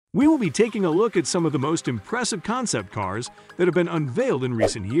We will be taking a look at some of the most impressive concept cars that have been unveiled in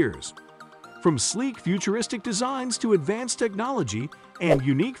recent years. From sleek futuristic designs to advanced technology and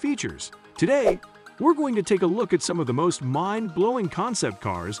unique features, today we're going to take a look at some of the most mind-blowing concept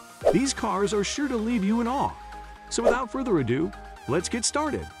cars. These cars are sure to leave you in awe. So without further ado, let's get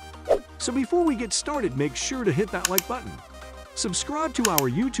started. So before we get started, make sure to hit that like button. Subscribe to our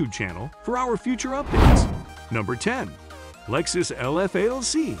YouTube channel for our future updates. Number 10. Lexus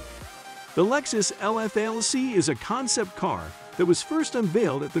LF-LC. The Lexus LF-LC is a concept car that was first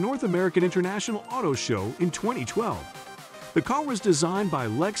unveiled at the North American International Auto Show in 2012. The car was designed by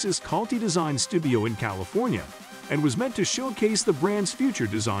Lexus Quality Design Studio in California and was meant to showcase the brand's future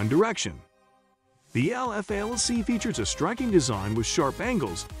design direction. The LF-LC features a striking design with sharp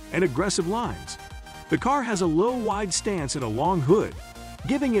angles and aggressive lines. The car has a low wide stance and a long hood,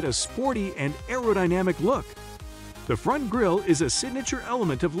 giving it a sporty and aerodynamic look. The front grille is a signature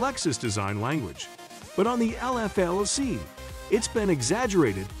element of Lexus design language, but on the LF-LC, it's been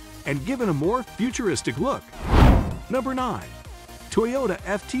exaggerated and given a more futuristic look. Number 9. Toyota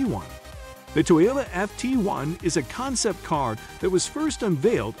FT1. The Toyota FT1 is a concept car that was first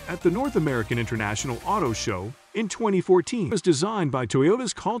unveiled at the North American International Auto Show in 2014. It was designed by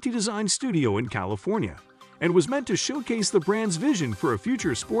Toyota's Quality Design Studio in California and was meant to showcase the brand's vision for a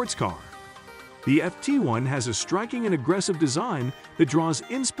future sports car. The FT1 has a striking and aggressive design that draws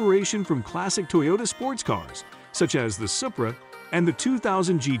inspiration from classic Toyota sports cars, such as the Supra and the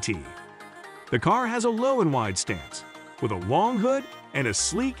 2000 GT. The car has a low and wide stance, with a long hood and a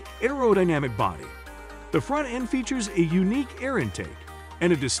sleek, aerodynamic body. The front end features a unique air intake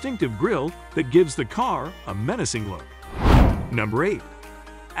and a distinctive grille that gives the car a menacing look. Number 8.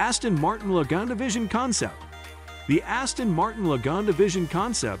 Aston Martin Lagonda Vision Concept. The Aston Martin Lagonda Vision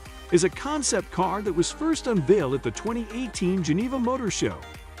Concept is a concept car that was first unveiled at the 2018 Geneva Motor Show.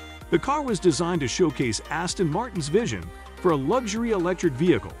 The car was designed to showcase Aston Martin's vision for a luxury electric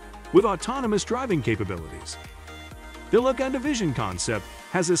vehicle with autonomous driving capabilities. The Lagonda Vision concept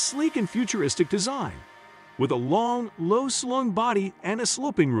has a sleek and futuristic design, with a long, low-slung body and a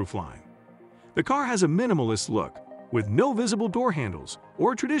sloping roofline. The car has a minimalist look, with no visible door handles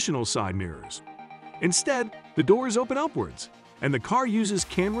or traditional side mirrors. Instead, the doors open upwards, and the car uses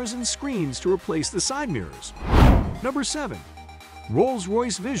cameras and screens to replace the side mirrors. Number 7.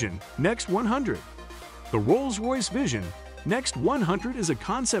 Rolls-Royce Vision Next 100. The Rolls-Royce Vision Next 100 is a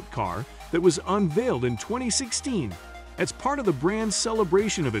concept car that was unveiled in 2016 as part of the brand's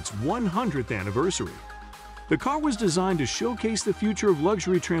celebration of its 100th anniversary. The car was designed to showcase the future of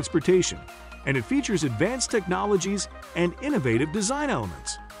luxury transportation, and it features advanced technologies and innovative design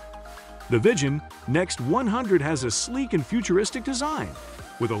elements. The Vision Next 100 has a sleek and futuristic design,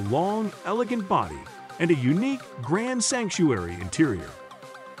 with a long, elegant body and a unique Grand Sanctuary interior.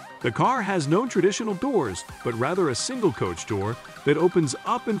 The car has no traditional doors, but rather a single coach door that opens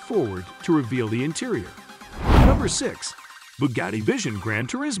up and forward to reveal the interior. Number 6. Bugatti Vision Gran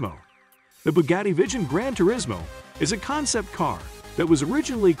Turismo. The Bugatti Vision Gran Turismo is a concept car that was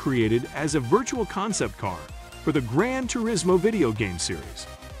originally created as a virtual concept car for the Gran Turismo video game series.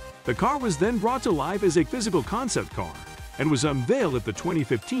 The car was then brought to life as a physical concept car and was unveiled at the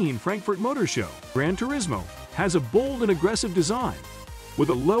 2015 Frankfurt Motor Show. Gran Turismo has a bold and aggressive design, with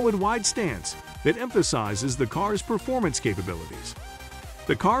a low and wide stance that emphasizes the car's performance capabilities.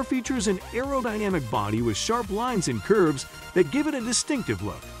 The car features an aerodynamic body with sharp lines and curves that give it a distinctive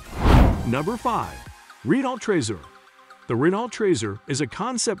look. Number 5. Renault Trezor. The Renault Trezor is a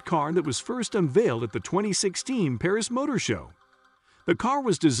concept car that was first unveiled at the 2016 Paris Motor Show. The car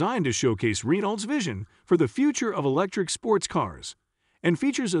was designed to showcase Renault's vision for the future of electric sports cars and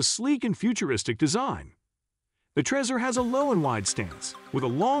features a sleek and futuristic design. The Trezor has a low and wide stance, with a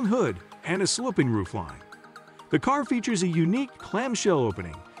long hood and a sloping roofline. The car features a unique clamshell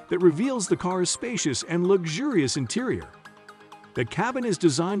opening that reveals the car's spacious and luxurious interior. The cabin is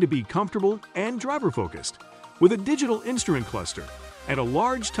designed to be comfortable and driver-focused, with a digital instrument cluster and a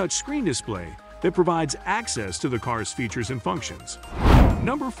large touchscreen display that provides access to the car's features and functions.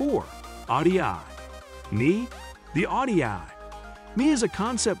 Number 4. Audi i. The Audi i. Is a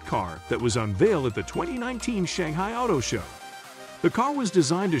concept car that was unveiled at the 2019 Shanghai Auto Show. The car was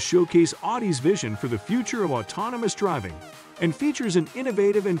designed to showcase Audi's vision for the future of autonomous driving and features an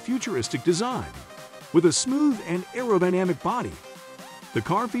innovative and futuristic design. With a smooth and aerodynamic body, the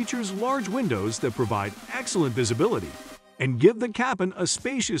car features large windows that provide excellent visibility and give the cabin a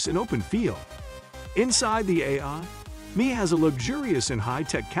spacious and open feel. Inside the AI, has a luxurious and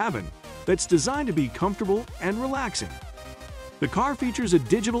high-tech cabin that's designed to be comfortable and relaxing. The car features a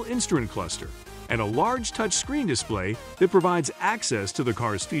digital instrument cluster and a large touchscreen display that provides access to the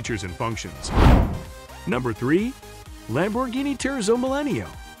car's features and functions. Number 3. Lamborghini Terzo Millennio.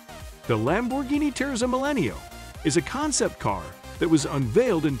 The Lamborghini Terzo Millennio is a concept car that was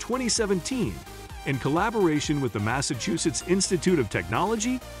unveiled in 2017 in collaboration with the Massachusetts Institute of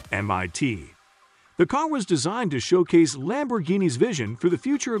Technology, MIT. The car was designed to showcase Lamborghini's vision for the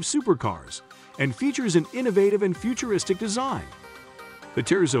future of supercars and features an innovative and futuristic design. The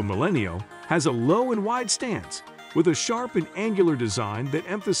Terzo Millennio has a low and wide stance with a sharp and angular design that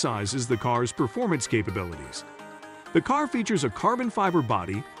emphasizes the car's performance capabilities. The car features a carbon fiber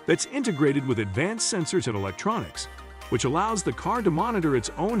body that's integrated with advanced sensors and electronics, which allows the car to monitor its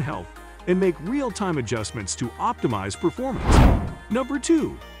own health and make real-time adjustments to optimize performance. Number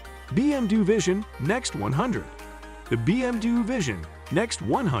 2. BMW Vision Next 100. The BMW Vision Next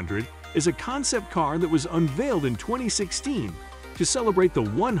 100 is a concept car that was unveiled in 2016 to celebrate the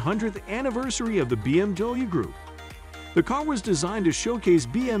 100th anniversary of the BMW Group. The car was designed to showcase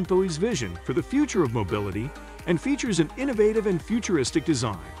BMW's vision for the future of mobility and features an innovative and futuristic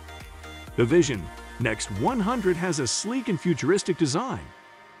design. The Vision Next 100 has a sleek and futuristic design,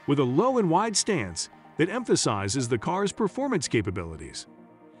 with a low and wide stance that emphasizes the car's performance capabilities.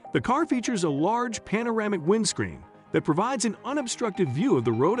 The car features a large panoramic windscreen that provides an unobstructed view of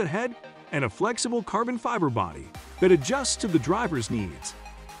the road ahead and a flexible carbon fiber body that adjusts to the driver's needs.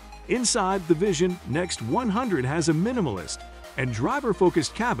 Inside, the Vision Next 100 has a minimalist and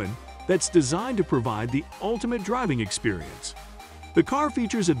driver-focused cabin that's designed to provide the ultimate driving experience. The car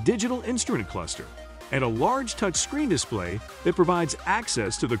features a digital instrument cluster and a large touchscreen display that provides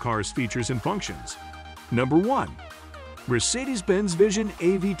access to the car's features and functions. Number 1. Mercedes-Benz Vision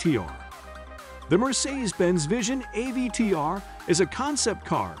AVTR. The Mercedes-Benz Vision AVTR is a concept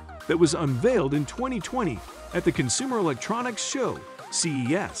car that was unveiled in 2020 at the Consumer Electronics Show,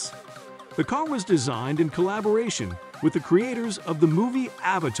 CES. The car was designed in collaboration with the creators of the movie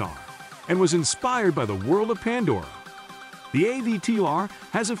Avatar and was inspired by the world of Pandora. The AVTR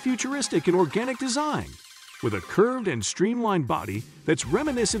has a futuristic and organic design, with a curved and streamlined body that's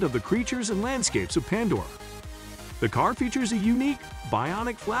reminiscent of the creatures and landscapes of Pandora. The car features a unique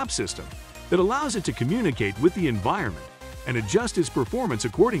bionic flap system that allows it to communicate with the environment and adjust its performance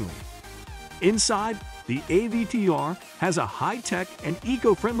accordingly. Inside, the AVTR has a high-tech and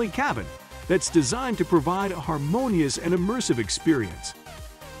eco-friendly cabin that's designed to provide a harmonious and immersive experience.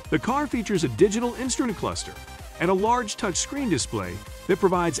 The car features a digital instrument cluster and a large touchscreen display that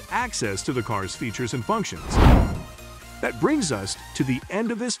provides access to the car's features and functions. That brings us to the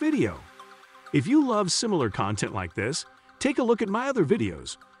end of this video. If you love similar content like this, take a look at my other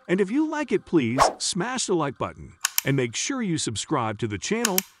videos, and if you like it, please smash the like button and make sure you subscribe to the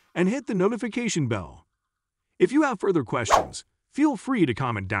channel and hit the notification bell. If you have further questions, feel free to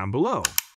comment down below.